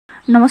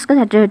নমস্কাৰ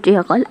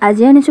ছাত্ৰ-ছাত্ৰীসকল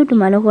আজি আনিছো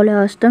তোমালোকলৈ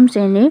অষ্টম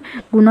শ্ৰেণীৰ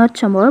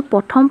গুণোৎসৱৰ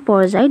প্ৰথম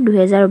পৰ্যায়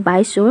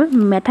 2022ৰ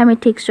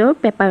ম্যাথমেটিক্সৰ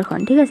পেপাৰখন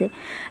ঠিক আছে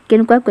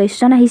কেনেকুৱা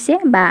কোৱেশ্চন আহিছে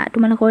বা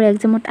তোমালোকৰ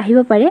এক্সামত আহিব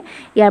পাৰে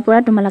ইয়াৰ পৰা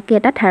তোমালোকে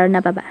এটা ধাৰণা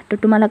পাবা তো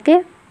তোমালোকে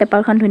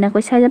পেপাৰখন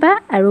ধুনীয়াকৈ চাই যাবা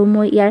আৰু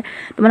মই ইয়াৰ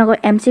তোমালোকৰ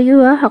এমসিকিউ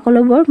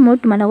সকলোবোৰ মই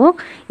তোমালোকক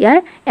ইয়াৰ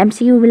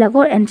এমসিকিউ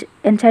বিলাকৰ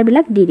এনসাৰ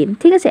বিলাক দি দিম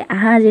ঠিক আছে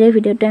আহা আজিৰ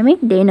ভিডিঅটো আমি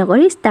দেৰি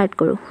নকৰি ষ্টাৰ্ট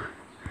কৰো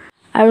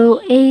আৰু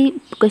এই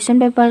কোৱেশ্চন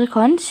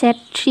পেপাৰখন set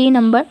 3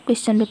 number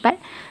question paper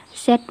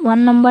set 1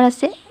 number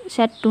আছে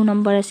সেট 2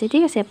 নম্বৰ আছে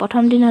ঠিক আছে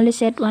প্ৰথম দিন হলে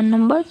সেট 1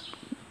 নম্বৰ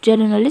দ্বিতীয়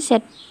দিন হলে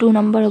সেট 2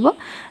 নম্বৰ হ'ব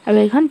আৰু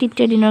এখন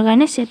তৃতীয় দিনৰ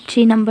কাৰণে সেট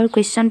 3 নম্বৰ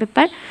কোৱেশ্চন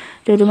পেপাৰ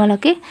তো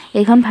তোমালোকে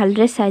এখন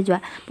ভালদৰে চাই যোৱা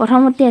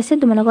প্ৰথমতে আছে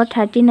তোমালোকৰ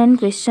 39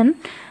 কোৱেশ্চন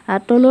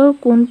তলৰ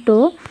কোনটো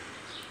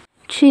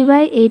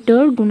 3/8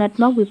 ৰ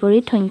গুণাত্মক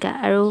বিপৰীত সংখ্যা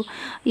আৰু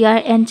ইয়াৰ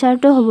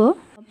এনসাৰটো হ'ব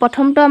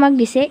প্ৰথমটো আমাক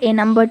দিছে এ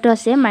নম্বৰটো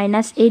আছে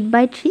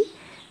 -8/3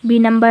 B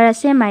number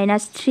আছে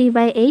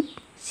 -3/8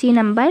 C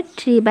number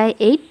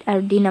 3/8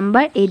 আৰু D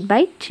number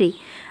 8/3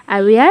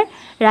 আৰু ইয়াৰ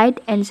ৰাইট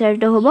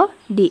এনসাৰটো হ'ব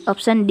D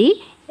অপচন D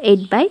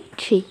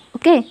 8/3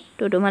 ওকে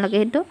তো তোমালোকে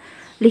এটো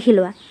লিখি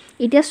লোৱা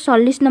এতিয়া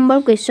 40 নম্বৰ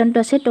কোৱেশ্চনটো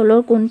আছে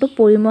তলৰ কোনটো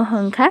পৰিমেয়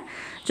সংখ্যা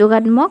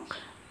যোগাত্মক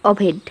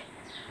অভেদ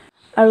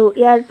আৰু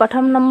ইয়াৰ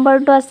প্ৰথম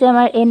নম্বৰটো আছে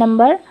আমাৰ A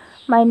number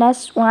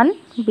 -1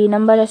 B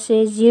number আছে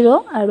 0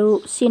 আৰু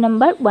C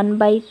number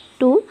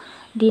 1/2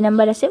 D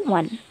number আছে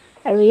 1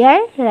 আৰু ইয়াৰ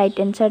ৰাইট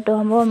এনসাৰটো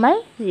হ'ব আমাৰ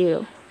 0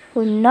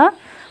 শূন্য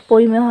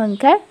পৰিমেয়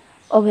সংখ্যাৰ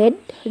অভেদ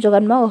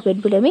যোগাত্মক অভেদ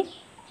বুলি আমি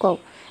কওঁ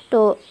তো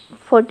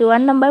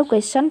 41 নম্বৰ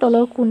কোৱেশ্চন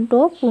তলৰ কোনটো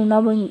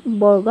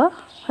পূৰ্ণবৰ্গ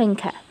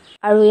সংখ্যা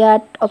আৰু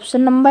ইয়াত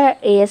অপচন নম্বৰ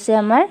এ আছে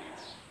আমাৰ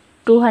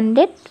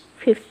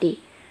 250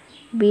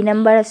 বি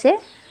নম্বৰ আছে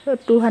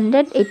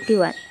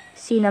 281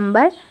 সি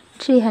নম্বৰ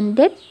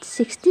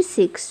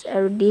 366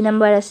 আৰু ডি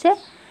নম্বৰ আছে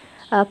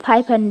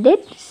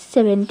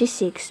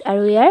 576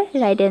 আৰু ইয়াৰ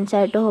ৰাইট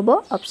এনসাৰটো হ'ব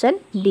অপচন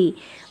ডি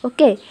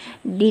ওকে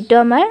ডি তো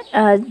আমাৰ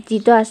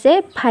জিটো আছে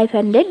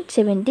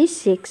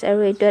 576 আৰু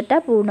এটো এটা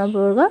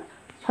পূৰ্ণবৰ্গ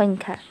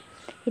সংখ্যা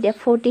এতিয়া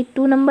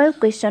 42 নম্বৰ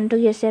কোৱেশ্চনটো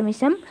কি আছে আমি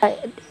চাম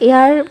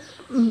ইয়াৰ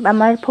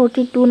আমাৰ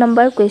 42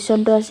 নম্বৰ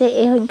কোৱেশ্চনটো আছে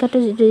এই সংখ্যাটো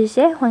যেটো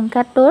দিছে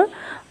সংখ্যাটোৰ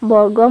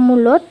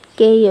বৰ্গমূলত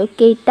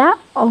কেইটা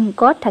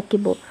অংক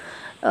থাকিব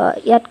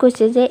ইয়াত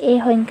কৈছে যে এই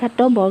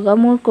সংখ্যাটো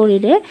বৰ্গমূল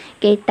কৰিলে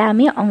কেইটা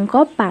আমি অংক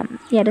পাম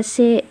ইয়াত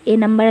আছে এ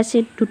নম্বৰ আছে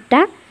 2টা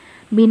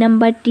বি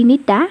নম্বৰ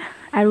 3টা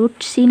আৰু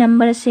সি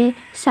নম্বৰ আছে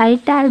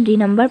 4টা আৰু ডি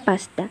নম্বৰ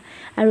 5টা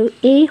আৰু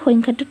এই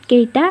সংখ্যাটোত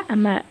কেইটা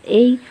আমাৰ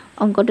এই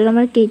অংকটোৰ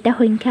আমাৰ কেইটা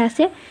সংখ্যা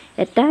আছে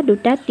এটা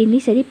দুটা 3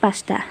 4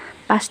 5টা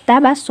 5টা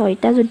বা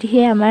 6টা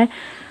যদিহে আমাৰ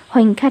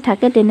সংখ্যা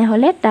থাকে তেনে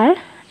হলে তাৰ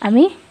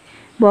আমি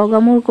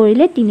বৰ্গমূল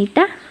কৰিলে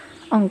 3টা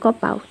অংক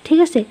পাও ঠিক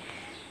আছে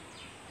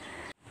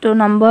তো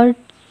নম্বৰ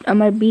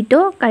আমাৰ বি তো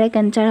কাৰেক্ট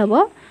আনসাৰ হ'ব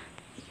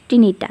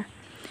 3টা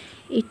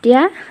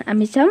এতিয়া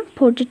আমি চাম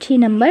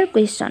 43 নম্বৰ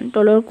কোৱেশ্চন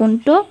তলৰ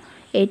কোনটো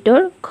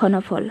এইটোৰ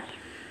ঘনফল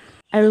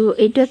আৰু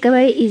এইটো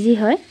একেবাৰে ইজি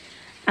হয়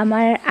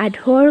আমাৰ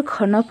আধৰ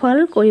ঘনফল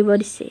কৰিব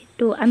দিছে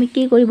তো আমি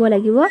কি কৰিব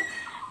লাগিব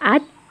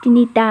 8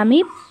 3টা আমি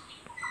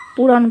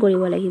পূৰণ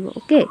কৰিব লাগিব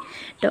ওকে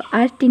তো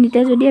 8 3টা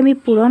যদি আমি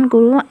পূৰণ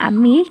কৰো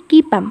আমি কি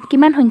পাম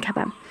কিমান সংখ্যা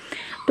পাম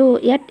তো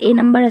ইয়াত এ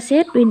নম্বৰ আছে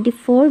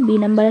 24 বি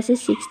নম্বৰ আছে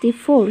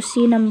 64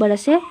 সি নম্বৰ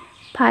আছে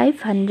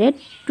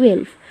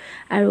 512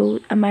 আৰু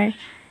আমাৰ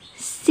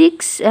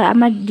 6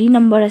 আমাৰ ডি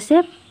নম্বৰ আছে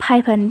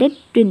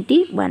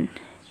 521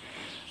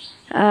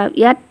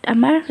 ইয়াত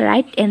আমাৰ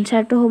ৰাইট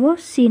এনসাৰটো হ'ব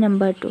সি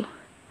নম্বৰটো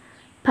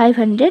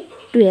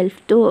 512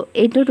 তো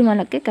এইটো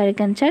তোমালোকে কাৰেক্ট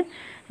আনসাৰ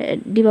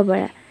দিব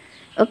পাৰা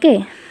ওকে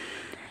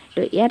তো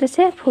ইয়াত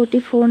আছে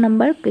 44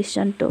 নম্বৰ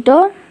কোৱেশ্চনটো তো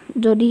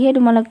যদিহে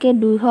তোমালোকে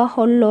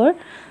 216 ৰ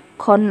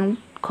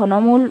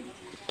ঘনমূল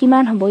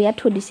কিমান হ'ব ইয়াত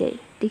সুধিছে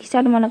দেখিছা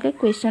তোমালোকে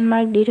কোৱেশ্চন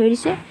মাৰ্ক দি থৈ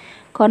দিছে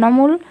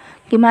ঘনমূল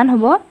কিমান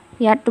হ'ব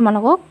ইয়াত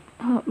তোমালোকক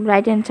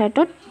ৰাইট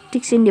এনসাৰটো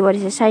টিক চিন দিব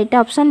দিছে 4টা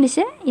অপচন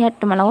দিছে ইয়াত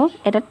তোমালোকক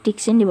এটা টিক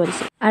চিন দিব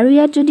দিছে আৰু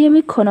ইয়াত যদি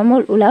আমি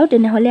ঘনমূল উলাও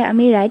তেনে হলে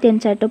আমি ৰাইট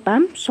এনসাৰটো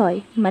পাম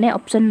 6 মানে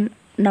option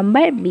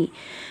number B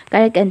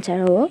correct answer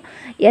হ'ব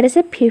ইয়াত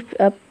আছে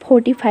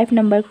 45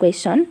 নম্বৰ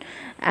কোৱেশ্চন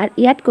আৰু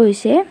ইয়াত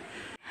কৈছে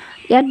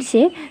ইয়াত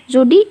দিছে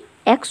যদি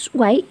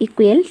xy =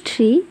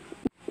 3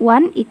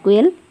 1 =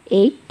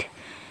 8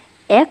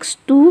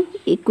 x2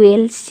 =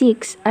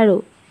 6 আৰু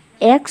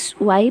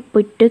xy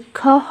প্ৰত্যক্ষ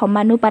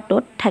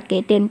সমানুপাতত থাকে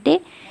তেন্তে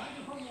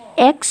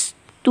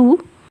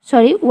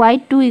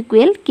y2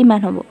 ইকুৱেল কিমান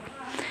হ'ব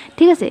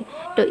ঠিক আছে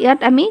তো ইয়াত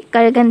আমি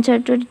কাৰেক্ট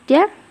আনসাৰটো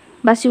এতিয়া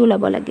বাছি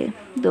উলাব লাগে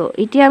তো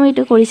এতিয়া আমি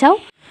এটো কৰি চাও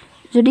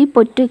যদি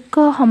প্ৰত্যক্ষ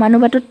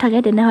সমানুপাতত থাকে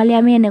তেনে হলে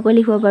আমি এনেকৈ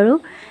লিখিব পাৰো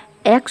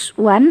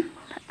x1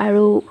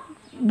 আৰু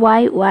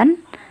y1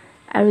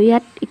 আৰু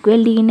ইয়াত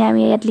ইকুৱেল দি কিনে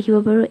আমি ইয়াত লিখিব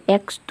পাৰো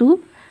x2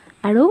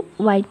 আৰু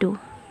y2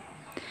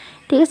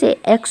 ঠিক আছে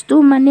x2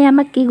 মানে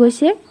আমাক কি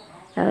কৈছে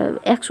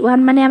x1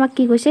 মানে আমাক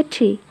কি কৈছে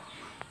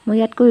 3 মই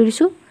ইয়াত কৈ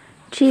দিছো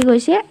 3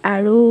 কৈছে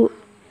আৰু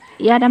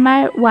ইয়াত আমাৰ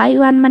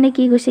y1 মানে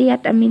কি কৈছে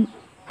ইয়াত আমি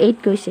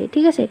 8 কৈছে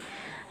ঠিক আছে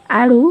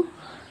আৰু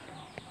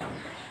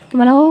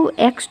তোমালোক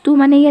x2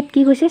 মানে ইয়াত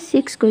কি কৈছে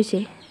 6 কৈছে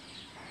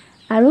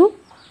আৰু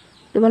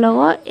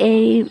তোমালোকৰ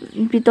এই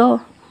যিটো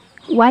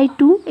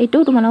y2 এইটো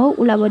তোমালোকক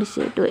ওলাব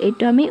দিছে তো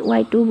এইটো আমি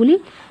y2 বুলি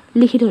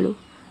লিখি থলো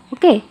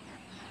ওকে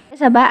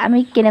চাবা আমি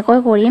কেনেকৈ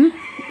কৰিম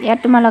ইয়াত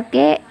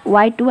তোমালোকে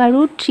y2 আৰু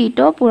 3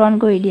 টো পূৰণ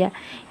কৰি দিয়া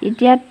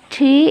এতিয়া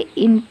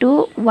 3 into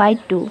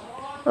y2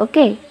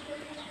 ওকে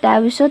তাৰ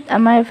পিছত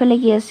আমাৰ এফালে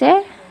কি আছে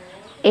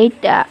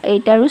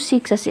 8 আৰু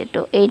 6 আছে তো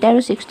 8 আৰু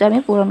 6 টো আমি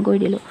পূৰণ কৰি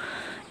দিলো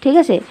ঠিক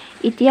আছে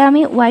এতিয়া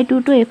আমি y2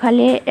 টো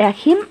এফালে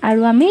ৰাখিম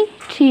আৰু আমি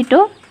 3 টো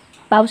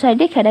বাও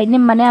সাইডে খেদাই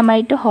দিম মানে আমাৰ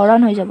এইটো হৰণ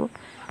হৈ যাব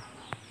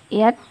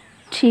ইয়াত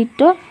 3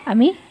 টো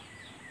আমি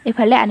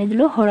এফালে আনি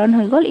দিলো হৰণ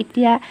হৈ গল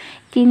এতিয়া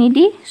 3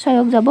 দি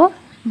 6ক যাব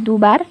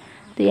দুবাৰ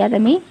তো ইয়াত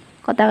আমি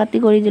কটাকাটি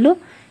কৰি দিলো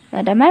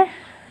ইয়াত আমাৰ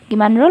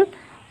কিমান ৰল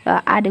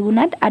 8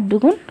 গুণাত 8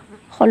 দুগুণ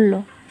 16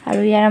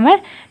 আৰু ইয়াৰ আমাৰ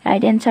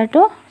ৰাইট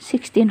এনসাৰটো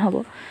 16 হ'ব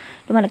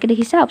তোমালোকে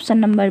দেখিছা অপচন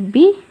নম্বৰ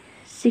বি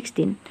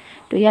 16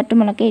 তো ইয়াত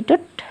তোমালোকে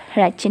এটোত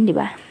ৰাইট চিন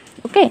দিবা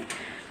ওকে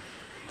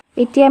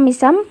এতিয়া আমি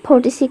চাম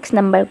 46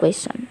 নম্বৰ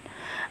কোৱেশ্চন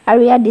আৰু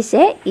ইয়াত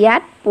দিছে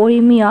ইয়াত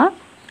পৰিমেয়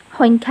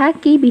সংখ্যা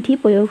কি বিধি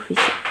প্ৰয়োগ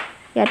হৈছে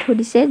ইয়াত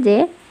সুধিছে যে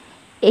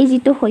এই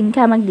যেটো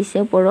সংখ্যা আমাক দিছে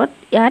ওপৰত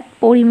ইয়াত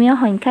পৰিমেয়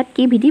সংখ্যাত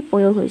কি বিধি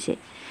প্ৰয়োগ হৈছে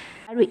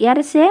আৰু ইয়াত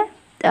আছে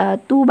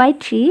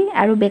 2/3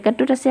 আৰু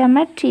ব্ৰেকেটত আছে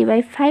আমাৰ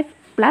 3/5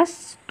 প্লাস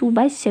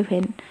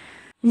 2/7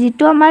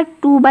 যেটো আমাৰ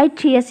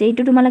 2/3 আছে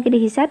এইটো তোমালোকে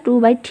দেখিছা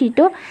 2/3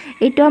 টো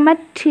এইটো আমাৰ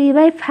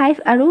 3/5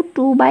 আৰু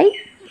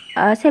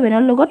 2/7 ৰ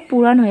লগত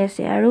পূৰণ হৈ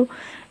আছে আৰু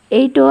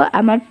এইটো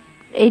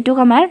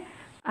আমাৰ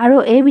আৰু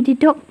এই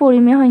বিধিটোক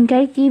পৰিমেয়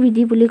সংখ্যাৰ কি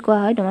বিধি বুলি কোৱা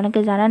হয় তোমালোকে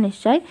জানা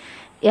নিশ্চয়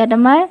ইয়াত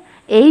আমাৰ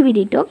এই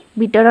বিধিটোক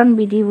বিতৰণ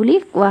বিধি বুলি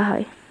কোৱা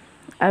হয়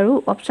আৰু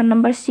অপচন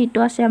নম্বৰ সি টো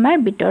আছে আমাৰ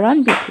বিতৰণ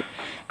বিধি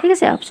ঠিক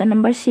আছে অপচন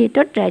নম্বৰ সি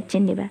টো ৰাইট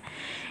চিন দিবা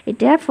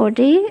এতিয়া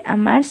 40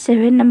 আমাৰ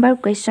 7 নম্বৰ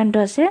কোৱেশ্চনটো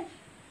আছে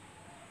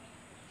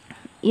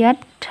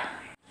ইয়াত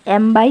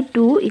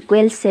m/2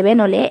 = 7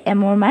 হলে m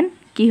ৰ মান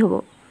কি হ'ব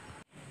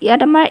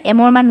ইয়াত আমাৰ m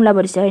ৰ মান ওলাব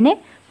দিছে হয়নে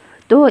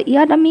তো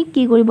ইয়াত আমি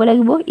কি কৰিব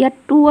লাগিব ইয়াত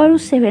 2 আৰু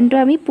 7 টো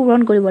আমি পূৰণ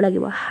কৰিব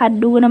লাগিব 7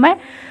 দুগুণ আমাৰ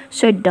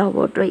 14 হ'ব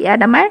তো ইয়াত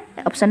আমাৰ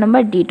অপচন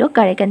নম্বৰ ডি টো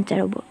কাৰেক্ট আনসাৰ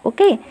হ'ব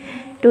ওকে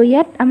তো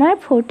ইয়াত আমাৰ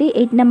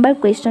 48 নম্বৰ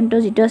কোৱেশ্চনটো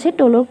যেটো আছে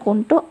তলৰ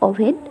কোনটো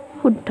অভেদ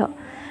শুদ্ধ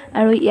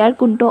আৰু ইয়াৰ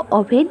কোনটো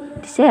অভেদ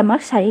দিছে আমাক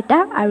 4টা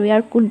আৰু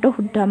ইয়াৰ কোনটো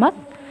শুদ্ধ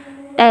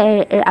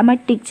আমাক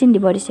টিক চিন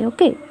দিব দিছে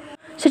ওকে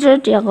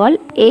ছাত্ৰছাত্ৰীসকল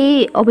এই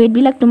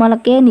অভেদবিলাক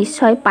তোমালোকে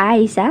নিশ্চয় পাই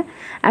আহিছা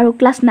আৰু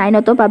ক্লাস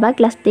 9 তো পাবা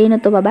ক্লাস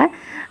 10 তো পাবা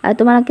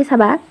তোমালোকে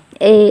চাবা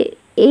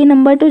এই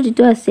নম্বৰটো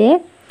যেটো আছে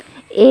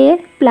a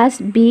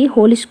 + b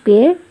whole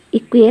square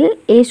equal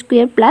a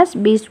square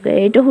 + b square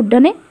এইটো শুদ্ধ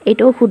নে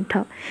এইটো শুদ্ধ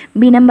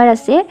b নম্বৰ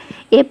আছে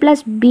a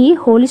 + b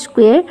whole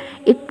square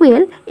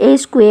equal a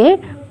square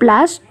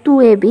 +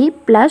 2ab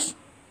 +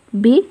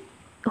 b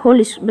whole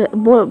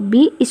b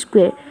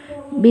square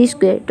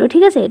তো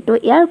ঠিক আছে তো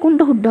ইয়াৰ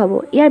কোনটো শুদ্ধ হ'ব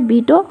ইয়াৰ b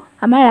টো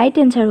আমাৰ ৰাইট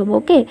এনসাৰ হ'ব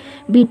ওকে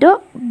b ৰ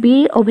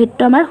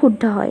অভেদটো আমাৰ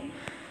শুদ্ধ হয়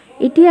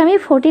এতিয়া আমি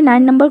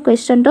 49 নম্বৰ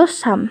কোৱেশ্চনটো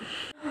চাম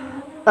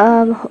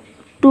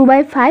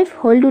 2/5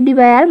 হোল টু দি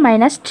পাৱাৰ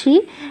 -3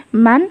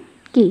 মান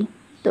কি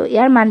তো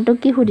ইয়াৰ মানটো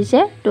কি সুধিছে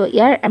তো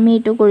ইয়াৰ আমি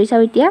এটো কৰি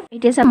চাও এতিয়া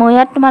মই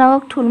ইয়াত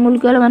তোমালোকক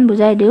থুলমুলকৈ অলপমান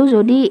বুজাই দিও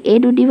যদি a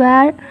টু দি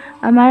পাৱাৰ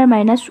আমাৰ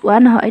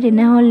 -1 হয়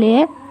তেনেহলে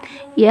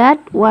ইয়াত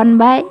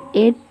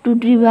 1/8 টু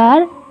দি পাৱাৰ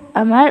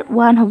আমাৰ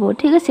 1 হ'ব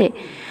ঠিক আছে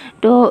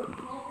তো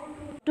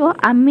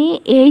আমি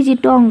এই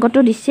যেটো অংকটো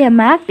দিছে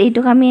আমাক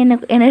এইটোক আমি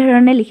এনে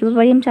ধৰণে লিখিব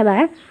পাৰিম চাবা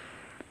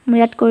মই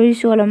ইয়াত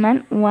কৰিছো অলপমান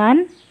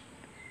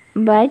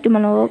 1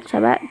 তোমালোকক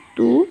চাবা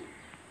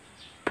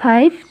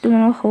 2/5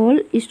 তোমালোক হোল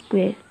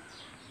স্কয়াৰ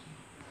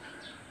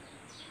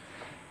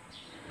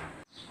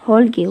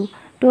হোল কিউ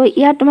তো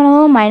ইয়াত তোমালোক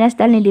মাইনাস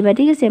ডাল নিদিবা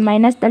ঠিক আছে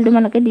মাইনাস ডাল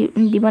তোমালোকে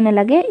দিব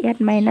নালাগে ইয়াত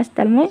মাইনাস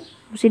ডাল মই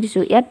গুছি দিছো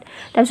ইয়াত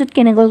তাৰপিছত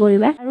কেনেকৈ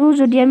কৰিবা আৰু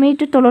যদি আমি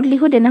এটো তলত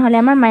লিখো তেনেহলে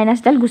আমাৰ মাইনাস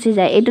ডাল গুছি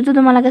যায় এটোটো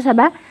তোমালোকে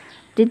চাবা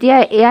যেতিয়া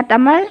ইয়াত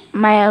আমাৰ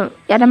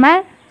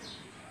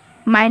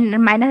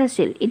মাইনাস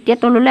আছিল এতিয়া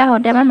তললৈ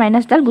আহতে আমাৰ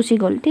মাইনাস ডাল গুছি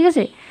গল ঠিক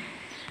আছে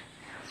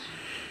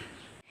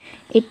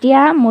এতিয়া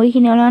মই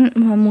খিনি অলন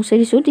মুছে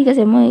দিছো ঠিক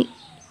আছে মই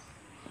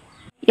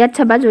ইয়াত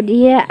চাবা যদি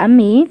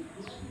আমি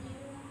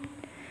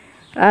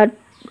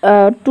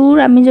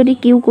 2 আমি যদি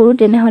কিউ কৰো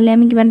তেনেহলে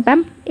আমি কিমান পাম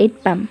 8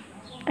 পাম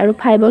আৰু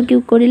 5 ৰ কিউ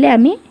কৰিলে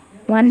আমি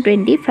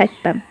 125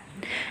 পাম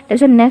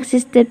তাৰপিছত নেক্সট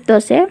স্টেপটো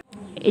আছে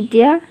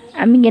এতিয়া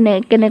আমি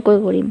কেনেকৈ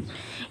কৰিম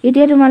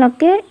এতিয়া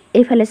তোমালোকে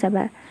এইফালে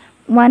চাবা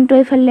 1 টো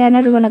এইফালে আনা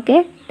তোমালোকে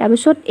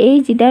তাৰপিছত এই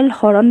যিডাল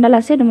হৰণডাল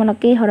আছে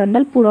তোমালোকে এই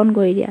হৰণডাল পূৰণ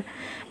কৰি দিয়া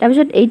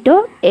তাৰপিছত এইটো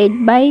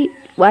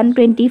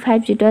 8/125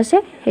 যেটো আছে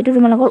হেতু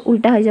তোমালোকৰ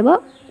উল্টা হৈ যাব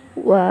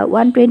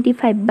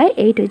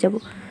 125/8 হৈ যাব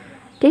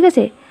ঠিক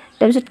আছে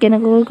তাৰপিছত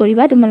কেনেকৈ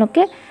কৰিবা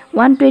তোমালোকে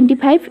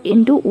 125 * 1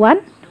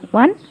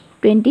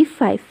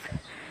 125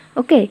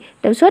 ওকে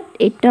তাৰপিছত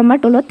এইটো আমাৰ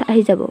তলত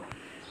আহি যাব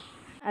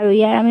আৰু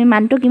ইয়াৰ আমি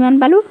মানটো কিমান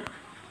পালো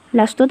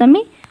লাষ্টত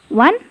আমি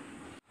 1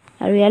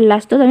 আৰু ইয়াৰ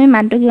লাষ্টত আমি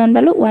মানটো কিমান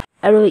পালো 1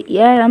 আৰু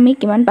ইয়াৰ আমি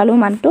কিমান পালো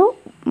মানটো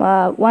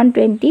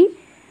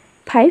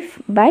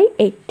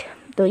 125/8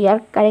 তো ইয়াৰ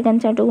কাৰেক্ট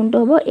আনসাৰটো কোনটো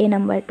হ'ব এ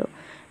নাম্বাৰটো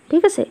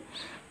ঠিক আছে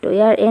তো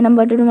ইয়াৰ এ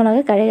নম্বৰটো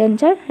তোমালোকে কাৰেক্ট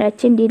আনসাৰ ৰাইট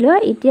চিন দি লোৱা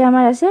এতিয়া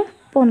আমাৰ আছে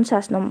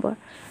 50 নম্বৰ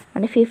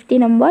মানে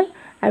 50 নম্বৰ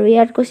আৰু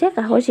ইয়াত কৈছে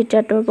কাষৰ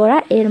চিত্ৰটোৰ পৰা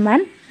এৰ মান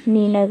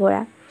নিৰ্ণয়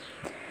কৰা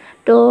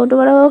তো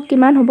তোমালোকক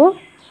কিমান হ'ব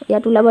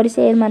ইয়াত ওলাব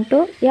দিছে এৰ মানটো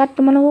ইয়াত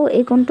তোমালোকক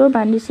এই কোণটোৰ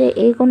মান দিছে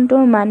এই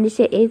কোণটোৰ মান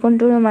দিছে এই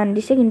কোণটোৰ মান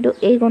দিছে কিন্তু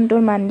এই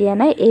কোণটোৰ মান দিয়া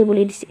নাই এই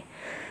বুলি দিছে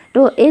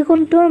তো এই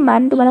কোণটোৰ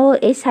মান তোমালোকক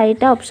এই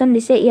চাৰিটা অপচন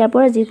দিছে ইয়াৰ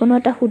পৰা যিকোনো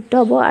এটা শুদ্ধ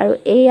হ'ব আৰু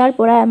ইয়াৰ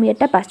পৰা আমি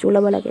এটা পাছ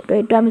ওলাব লাগে তো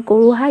এইটো আমি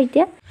কৰো হা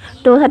এতিয়া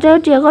তো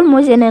ছাত্ৰ-ছাত্ৰীসকল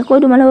মই যেনেকৈ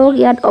তোমালোকক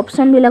ইয়াত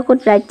অপচন বিলাকত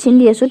ৰাইট চিন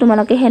দি আছো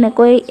তোমালোকে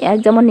হেনেকৈ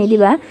এক্সামত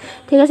নিদিবা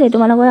ঠিক আছে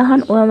তোমালোকক এখন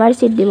ওএমআৰ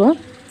চিট দিব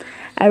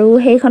আৰু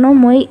সেইখনো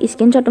মই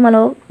স্ক্ৰিনশ্বট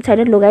তোমালোকক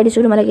সাইডত লগাই দিছো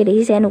তোমালোকে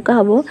দেখিছে এনেকুৱা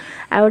হ'ব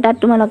আৰু তাত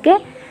তোমালোকে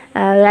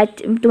ৰাইট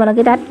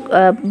তোমালোকে তাত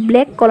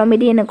ব্ল্যাক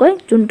কলমেদি এনেকৈ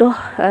যোনটো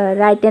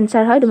ৰাইট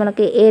আনসাৰ হয়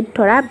তোমালোকে এ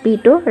ধৰা বি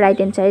টো ৰাইট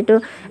আনসাৰ এটো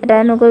এটা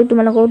এনেকৈ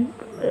তোমালোকক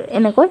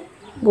এনেকৈ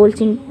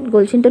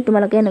গোল চিনটো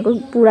তোমালোকে এনেকৈ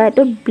পুৰা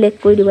এটো ব্ল্যাক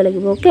কৰি দিব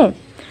লাগিব ওকে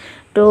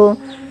তো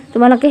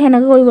তোমালোকে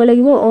হেনেকৈ কৰিব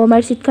লাগিব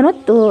ওএমআৰ চিটখনত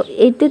তো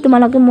এইতে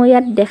তোমালোকে মই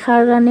ইয়াত দেখাৰ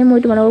কাৰণে মই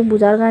তোমালোকক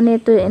বুজাৰ কাৰণে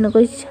তো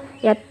এনেকৈ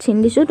ইয়াত চিন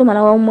দিছো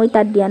তোমালোকক মই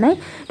তাত দিয়া নাই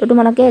তো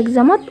তোমালোকে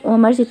এক্সামত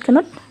ওএমআৰ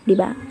চিটখনত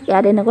দিবা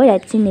ইয়াত এনেকৈ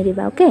ৰাইট চিন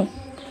নিদিবা ওকে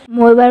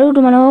মই বাৰু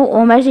তোমালোকক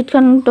ওএমআৰ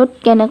চিটখনটোত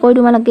কেনেকৈ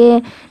তোমালোকে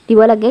দিব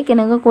লাগে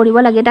কেনেকৈ কৰিব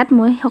লাগে তাত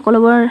মই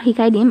সকলোবোৰ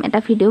শিকাই দিম এটা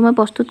ভিডিও মই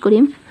প্ৰস্তুত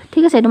কৰিম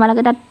ঠিক আছে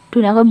তোমালোকে তাত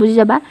ধুনীয়াকৈ বুজি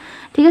যাবা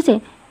ঠিক আছে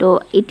তো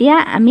এতিয়া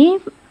আমি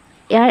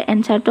ইয়াৰ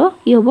এনসাৰটো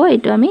কি হ'ব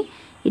এটো আমি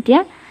এতিয়া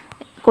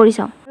কৰি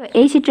চাও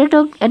এই চিত্ৰটো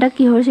এটা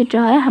কিহৰ চিত্ৰ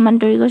হয়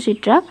সমান্তৰিকৰ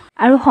চিত্ৰ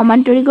আৰু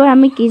সমান্তৰিকৰ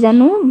আমি কি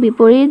জানো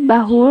বিপৰীত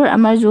বাহুৰ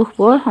আমাৰ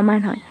জোখবোৰ সমান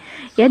হয়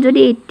ইয়াত যদি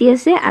 80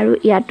 আছে আৰু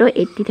ইয়াতো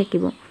 80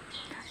 থাকিব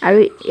আৰু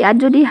ইয়াত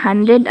যদি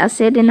 100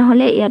 আছে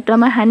তেনেহলে ইয়াতো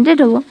আমাৰ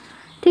 100 হ'ব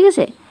ঠিক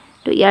আছে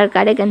তো ইয়াৰ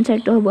কাৰেক্ট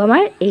আনসাৰটো হ'ব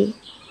আমাৰ এ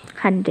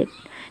 100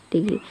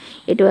 ডিগ্ৰী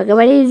এটো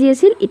একেবাৰে ইজি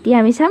আছিল এতিয়া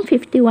আমি চাম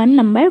 51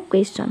 নম্বৰ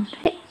কোৱেশ্চন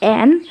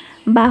এন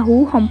বাহু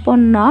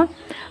সম্পন্ন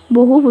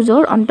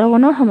বহুভুজৰ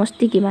অন্তঃকোণৰ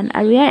সমষ্টি কিমান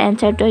আৰু ইয়াৰ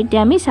আনসাৰটো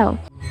এতিয়া আমি চাও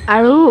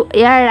আৰু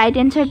ইয়াৰ ৰাইট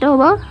আনসাৰটো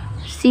হ'ব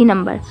সি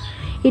নম্বৰ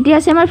এতিয়া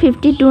আছে আমাৰ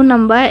 52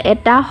 নম্বৰ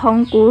এটা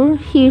শংকুৰ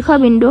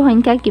শীৰ্ষবিন্দু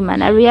সংখ্যা কিমান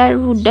আৰু ইয়াৰ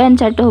শুদ্ধ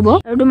আনসাৰটো হ'ব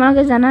আৰু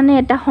তোমালোকে জানানে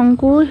এটা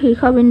শংকুৰ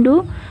শীৰ্ষবিন্দু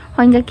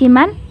সংখ্যা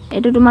কিমান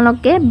এটো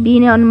তোমালোকে বি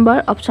নম্বৰ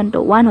অপচনটো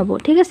 1 হ'ব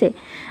ঠিক আছে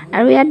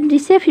আৰু ইয়াত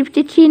দিছে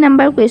 53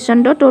 নম্বৰ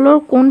কোৱেশ্চনটো তলৰ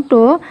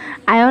কোণটো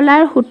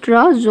আয়লাৰ সূত্ৰ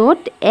য'ত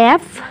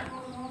এফ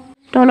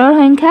তলৰ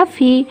সংখ্যা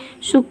ফি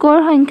চুকৰ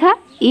সংখ্যা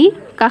ই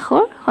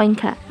কাষৰ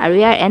সংখ্যা আৰু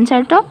ইয়াৰ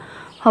আনসাৰটো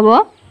হ'ব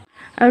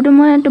আৰু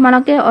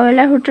তোমালোকে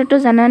আয়লাৰ সূত্ৰটো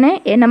জানানে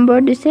এ নম্বৰ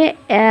দিছে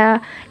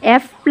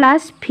f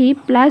 + v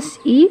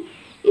 + e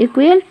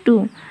 =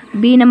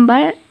 2 B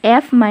number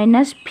f -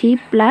 v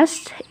 +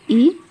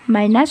 e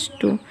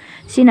 - 2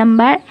 সি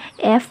number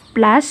f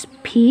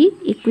 + v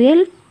 =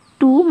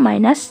 2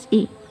 -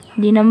 e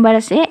D number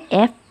আছে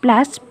f +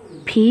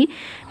 v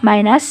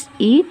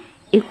 - e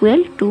 =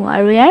 2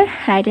 আৰু ইয়াৰ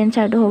ৰাইট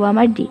আনসাৰটো হ'ব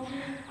আমাৰ ডি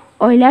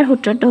আয়লাৰ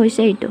সূত্ৰটো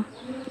হৈছে এইটো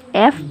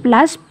f +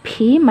 v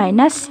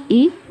 -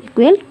 e =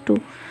 2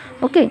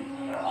 ওকে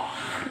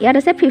ইয়াত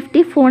আছে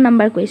 54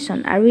 নম্বৰ কোৱেশ্চন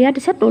আৰু ইয়াত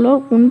আছে তলৰ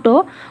কোণটো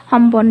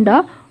সম্বন্ধ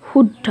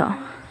শুদ্ধ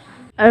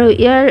আৰু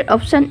ইয়াৰ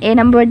অপচন এ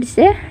নম্বৰ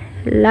দিছে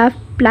লাভ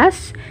প্লাস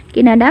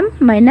কিনা দাম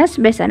মাইনাস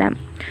বেচা দাম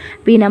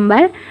বি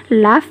নম্বৰ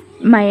লাভ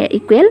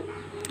ইকুৱেল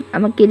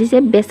আমাক কি দিছে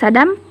বেচা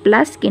দাম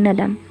প্লাস কিনা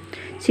দাম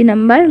সি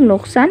নম্বৰ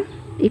লোকসান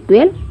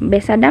ইকুৱেল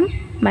বেচা দাম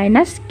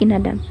মাইনাস কিনা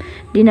দাম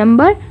ডি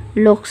নম্বৰ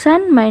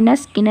লোকসান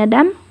মাইনাস কিনা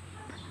দাম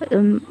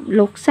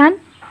লোকসান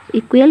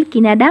ইকুৱেল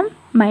কিনা দাম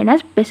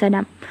মাইনাস বেচা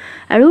দাম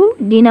আৰু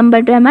ডি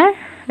নম্বৰটো আমাৰ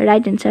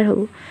ৰাইট আনসাৰ হ'ব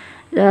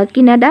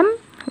কিনা দাম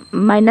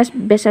মাইনাস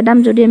বেচা দাম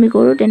যদি আমি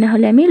কৰো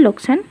তেনেহলে আমি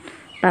লোকসান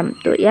পাম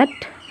তো ইয়াত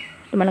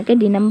তোমালোকে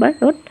ডি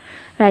নম্বৰত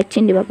ৰাইট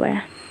চিন দিব পাৰা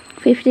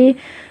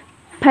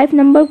 55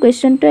 নম্বৰ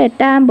কোৱেশ্চনটো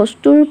এটা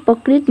বস্তুৰ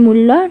প্ৰকৃত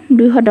মূল্য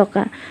 200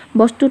 টকা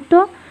বস্তুটো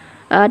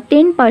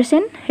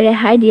 10%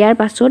 ৰেহাই দিয়াৰ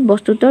পাছত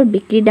বস্তুটোৰ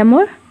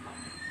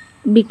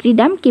বিক্ৰী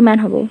দাম কিমান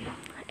হ'ব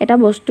এটা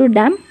বস্তুৰ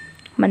দাম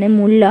মানে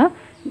মূল্য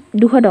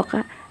 200 টকা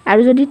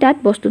আৰু যদি তাত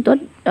বস্তুটোত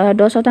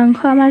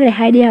 10% আমাৰ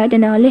ৰেহাই দিয়া হয়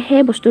তেনেহলে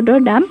সেই বস্তুটোৰ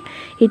দাম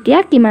এতিয়া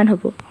কিমান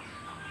হ'ব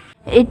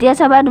এতিয়া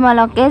চাবা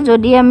তোমালোকে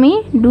যদি আমি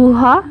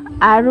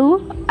 200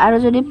 আৰু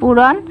যদি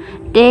পূৰণ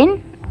 10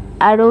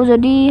 আৰু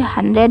যদি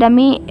 100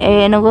 আমি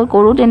এনেকৈ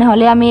কৰো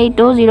তেনেহলে আমি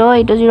এইটো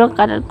 0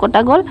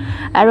 কটা গল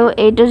আৰু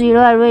এইটো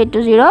 0 আৰু এইটো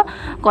 0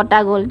 কটা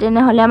গল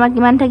তেনেহলে আমাৰ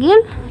কিমান থাকিল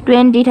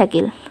 20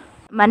 থাকিল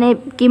মানে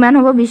কিমান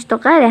হ'ব 20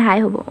 টকা ৰেহাই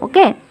হ'ব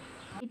ওকে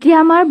এতিয়া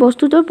আমাৰ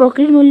বস্তুটোৰ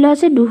প্ৰকৃত মূল্য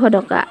আছে 200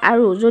 টকা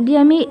আৰু যদি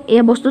আমি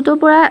এই বস্তুটোৰ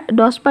পৰা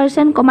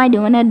 10% কমাই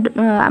দিও মানে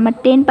আমাৰ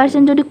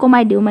 10% যদি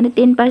কমাই দিও মানে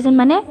 10%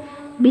 মানে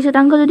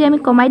 20% যদি আমি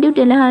কমাই দিও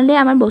তেনেহলে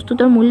আমাৰ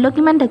বস্তুটোৰ মূল্য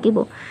কিমান থাকিব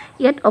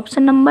ইয়াত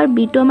অপচন নম্বৰ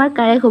বি টো আমাৰ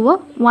কাৰেক্ট হ'ব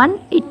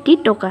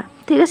 180 টকা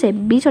ঠিক আছে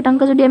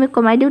 20% যদি আমি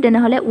কমাই দিও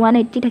তেনেহলে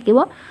 180 থাকিব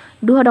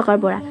 200 টকাৰ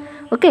পৰা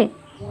ওকে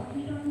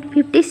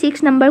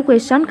 56 নম্বৰ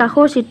কোৱেশ্চন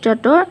কাষৰ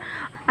চিত্ৰটোৰ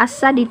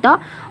আচ্ছাদিত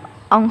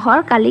অংশৰ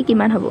কালি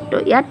কিমান হ'ব তো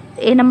ইয়াত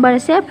এ নম্বৰ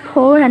আছে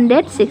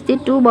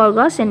 462 বৰ্গ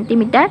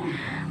centimetre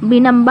B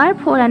number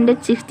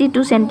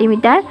 462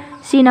 centimetre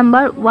C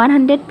number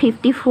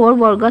 154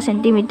 বৰ্গ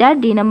সেন্টিমিটাৰ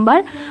D number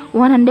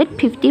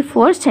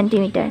 154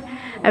 সেন্টিমিটাৰ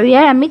আৰু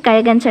ইয়াৰ আমি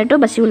কাৰেক্ট আনসাৰটো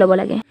বাছি উলাব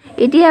লাগে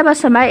এতিয়া আবা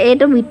সমাৰ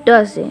এটো বৃত্ত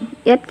আছে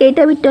ইয়াত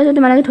কেইটা বৃত্ত আছে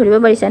তোমালোকে ধৰিব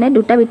পাৰিছা নে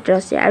দুটা বৃত্ত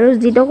আছে আৰু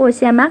যেটো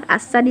কৈছে আমাক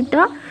আচ্ছাদিত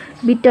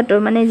বৃত্তটোৰ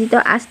মানে যেটো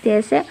আস্তে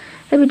আছে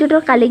সেই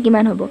বৃত্তটোৰ কালি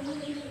কিমান হ'ব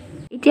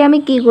এতিয়া আমি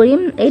কি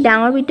কৰিম এই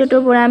ডাঙৰ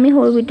বৃত্তটোৰ পৰা আমি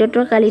সৰু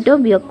বৃত্তটোৰ কালিটো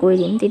বিয়োগ কৰি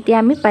দিম তেতিয়া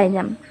আমি পাই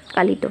যাম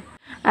কালিটো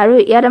আৰু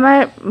ইয়াত আমাৰ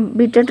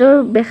বৃত্তটোৰ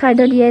ব্যাসাৰ্ধ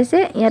দিয়া আছে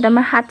ইয়াত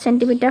আমাৰ 7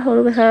 সেন্টিমিটাৰ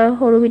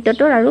সৰু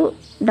বৃত্তটোৰ আৰু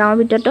ডাঙৰ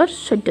বৃত্তটোৰ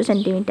 14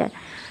 সেন্টিমিটাৰ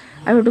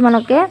আৰু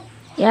তোমালোকে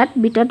ইয়াত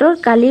বৃত্তটোৰ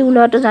কালি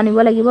উলোৱাটো জানিব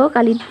লাগিব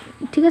কালি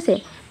ঠিক আছে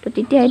তো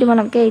তেতিয়া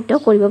তোমালোকে এটো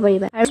কৰিব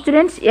পাৰিবা আৰু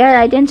ষ্টুডেন্টস ইয়াৰ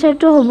ৰাইট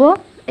আনসাৰটো হ'ব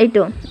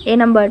এইটো এ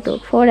নাম্বাৰটো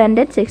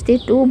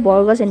 462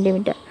 বৰ্গ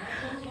সেন্টিমিটাৰ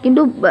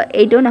কিন্তু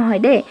এইটো নহয়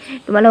দে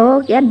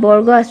তোমালোকক ইয়াত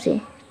বৰ্গ আছে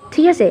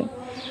ঠিক আছে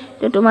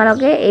তো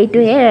তোমালোকে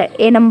এইটোহে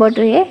এ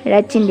নম্বৰটোহে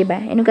ৰাইট চিন দিবা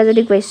এনেকা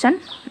যদি কোৱেশ্চন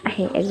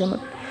আহে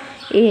এক্সামত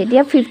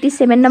এতিয়া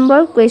 57 নম্বৰ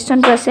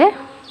কোৱেশ্চনটো আছে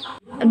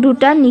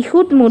দুটা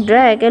নিখুঁত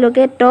মুদ্ৰা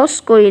একেলগে টছ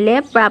কৰিলে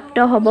প্ৰাপ্ত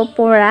হ'ব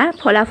পৰা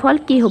ফলাফল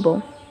কি হ'ব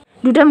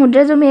দুটা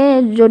মুদ্ৰা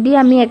যদি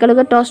আমি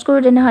একেলগে টছ কৰো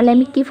তেনেহলে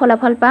আমি কি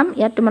ফলাফল পাম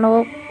ইয়াত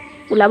তোমালোকক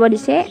উলাব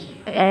দিছে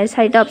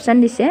চাৰিটা অপচন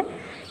দিছে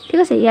ঠিক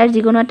আছে ইয়াৰ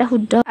যিকোনো এটা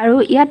শুদ্ধ আৰু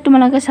ইয়াত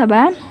তোমালোকে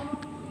চাবা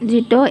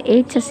যেটো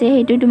h আছে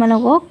হেতু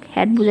তোমালোকক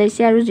হেড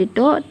বুজাইছে আৰু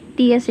যেটো t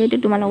আছে হেতু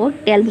তোমালোকক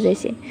টেল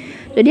বুজাইছে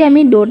যদি আমি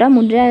দুটা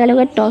মুদ্ৰা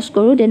একেলগে টছ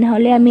কৰো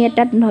তেনেহলে আমি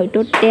এটাত হয়তো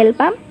টেল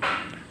পাম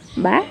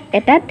বা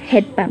এটাত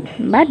হেড পাম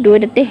বা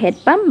দুটাতে হেড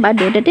পাম বা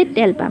দুটাতে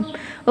টেল পাম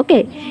ওকে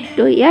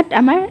তো ইয়াত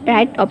আমাৰ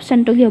ৰাইট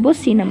অপচনটো কি হ'ব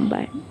সি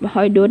নাম্বাৰ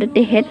হয়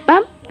দুটাতে হেড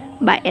পাম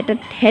বা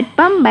এটাত হেড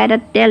পাম বা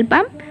এটাত টেল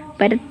পাম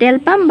বা এটা টেল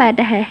পাম বা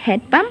এটা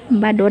হেড পাম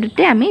বা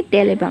দুটাতে আমি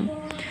টেলে পাম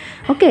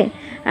ওকে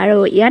আৰু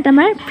ইয়াত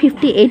আমাৰ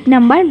 58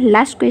 নম্বৰ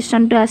লাষ্ট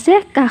কোৱেশ্চনটো আছে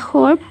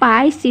কাখৰ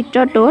পাই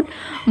চিত্ৰটোত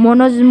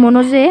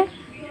মনোজে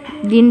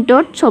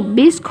দিনটোত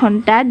 24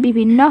 ঘণ্টাত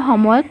বিভিন্ন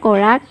সময়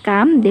কৰা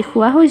কাম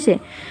দেখুৱা হৈছে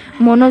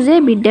মনোজে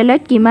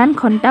বিদ্যালয়ত কিমান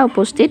ঘণ্টা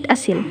উপস্থিত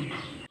আছিল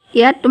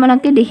ইয়াত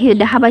তোমালোকে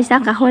দেখা পাইছা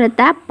কাখৰ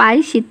এটা পাই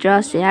চিত্ৰ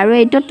আছে আৰু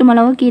এইটোত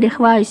তোমালোকক কি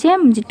দেখুৱা হৈছে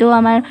যেটো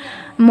আমাৰ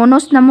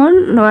মনোজ নামৰ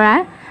ল'ৰা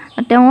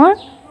তেওঁৰ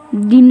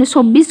দিন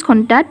 24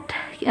 ঘণ্টাত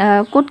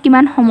কোট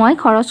কিমান সময়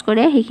খৰচ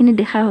কৰে হেখিনি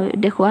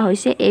দেখুৱা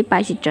হৈছে এই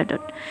পাই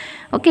চিত্ৰটোত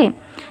ওকে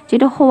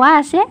যেটো হোৱা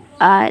আছে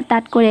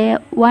তাত কৰে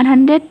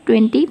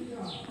 120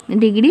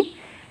 ডিগ্ৰী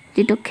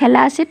যেটো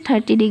খেলা আছে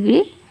 30 ডিগ্ৰী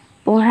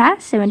পঢ়া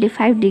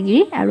 75 ডিগ্ৰী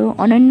আৰু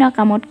অনন্য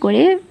কামত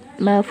কৰে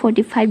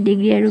 45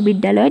 ডিগ্ৰী আৰু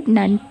বিদ্যালয়ত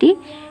 90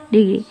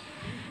 ডিগ্ৰী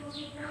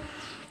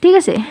ঠিক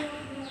আছে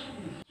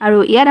আৰু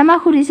ইয়াত আমাক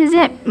সুধিছে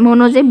যে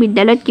মনোজে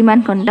বিদ্যালয়ত কিমান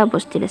ঘণ্টা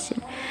উপস্থিত আছিল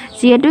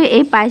যেহেতু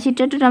এই পাই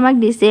চিত্ৰটোত আমাক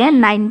দিছে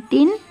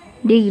 19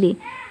 ডিগ্ৰী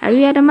আৰু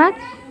ইয়াত আমাক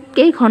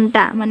কেই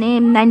ঘণ্টা মানে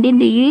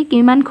 19 ডিগ্ৰী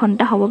কিমান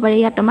ঘণ্টা হ'ব পাৰে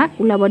ইয়াত আমাক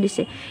উলাব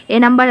দিছে এ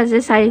নম্বৰ আছে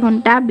 4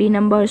 ঘণ্টা বি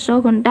নম্বৰ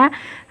 6 ঘণ্টা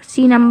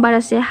সি নম্বৰ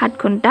আছে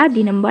 7 ঘণ্টা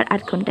ডি নম্বৰ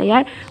 8 ঘণ্টা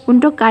ইয়াৰ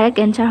কোনটো কাৰেক্ট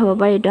আনসাৰ হ'ব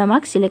পাৰে এটো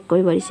আমাক সিলেক্ট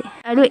কৰিব দিছে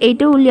আৰু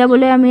এইটো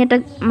উলিয়াবলৈ আমি এটা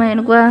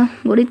এনেকুৱা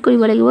গণিত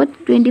কৰিব লাগিব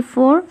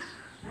 24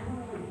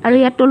 আৰু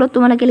ইয়াত তলত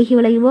তোমালোকে লিখিব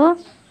লাগিব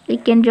এই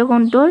কেন্দ্ৰীয়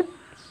কোণটোৰ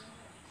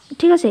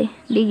ঠিক আছে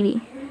ডিগ্ৰী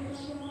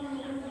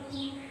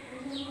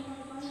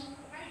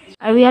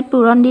আৰু ইয়াত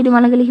পূৰণ দি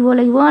তোমালোকে লিখিব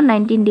লাগিব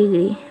 19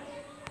 ডিগ্ৰী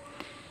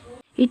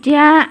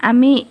এতিয়া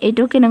আমি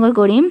এটো কেনেকৈ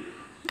কৰিম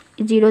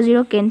 0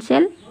 0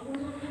 কেনসেল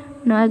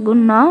 9 গুণ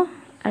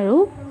 9 আৰু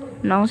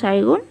 9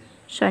 4 গুণ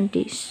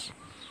 34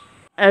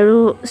 আৰু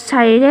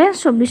 4 ৰে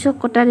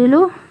 24 কটা দিলো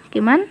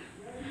কিমান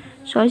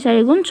 6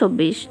 4 গুণ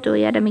 24 তো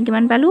ইয়াত আমি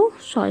কিমান পালো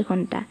 6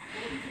 ঘণ্টা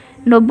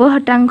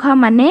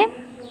 90% মানে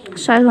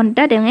 6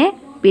 ঘণ্টা তেনে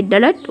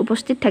বিদ্যালয়ত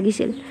উপস্থিত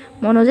থাকিছিল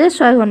মনোজে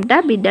 6 ঘণ্টা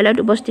বিদ্যালয়ত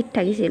উপস্থিত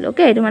থাকিছিল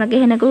ওকে তোমালোকে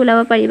হেনেকৈ উলাব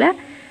পাৰিবা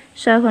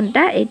 6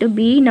 ঘণ্টা এইটো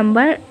বি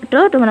নম্বৰটো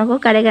তোমালোকৰ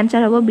কাৰেক্ট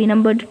আনসাৰ হ'ব বি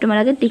নম্বৰটো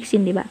তোমালোকে টিক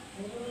চিন দিবা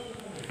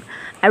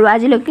আৰু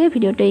আজিলৈকে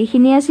ভিডিওটো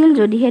এইখিনি আছিল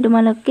যদিহে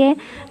তোমালোকে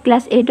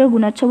ক্লাস 8 ৰ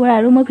গুণোৎসৱৰ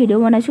আৰু মই ভিডিও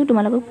বনাইছো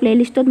তোমালোকক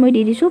প্লেলিষ্টত মই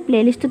দি দিছো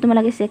প্লেলিষ্টটো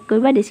তোমালোকে চেক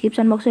কৰিবা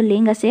ডেসক্ৰিপচন বক্সত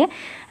লিংক আছে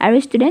আৰু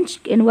ষ্টুডেন্টস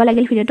এনেকুৱা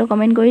লাগিল ভিডিওটো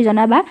কমেন্ট কৰি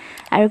জনাবা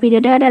আৰু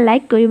ভিডিওটো এটা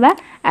লাইক কৰিবা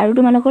আৰু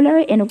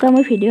তোমালোকলৈ এনেকুৱা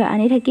মই ভিডিও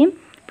আনি থাকিম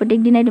প্ৰত্যেক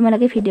দিনাই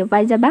তোমালোকে ভিডিও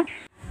পাই যাবা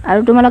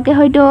আৰু তোমালোকে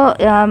হয়তো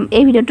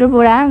এই ভিডিওটোৰ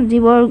পৰা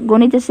যিবোৰ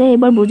গণিত আছে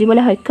এইবোৰ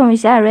বুজিবলৈ সক্ষম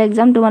হৈছে আৰু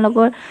এক্সাম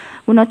তোমালোকৰ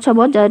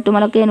গুণোৎসৱত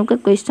তোমালোকে এনেকুৱা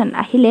কোৱেশ্চন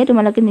আহিলে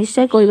তোমালোকে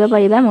নিশ্চয় কৰিব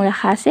পাৰিবা মোৰ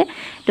আশা আছে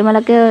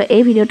তোমালোকে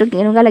এই ভিডিওটো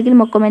কেনেকুৱা লাগিল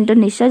মোক কমেন্টত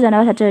নিশ্চয়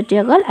জনাবা ছাত্ৰ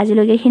ছাত্ৰীসকল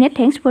আজিলৈকে এইখিনি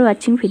থ্যাঙ্কস ফৰ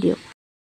ওয়াচিং ভিডিও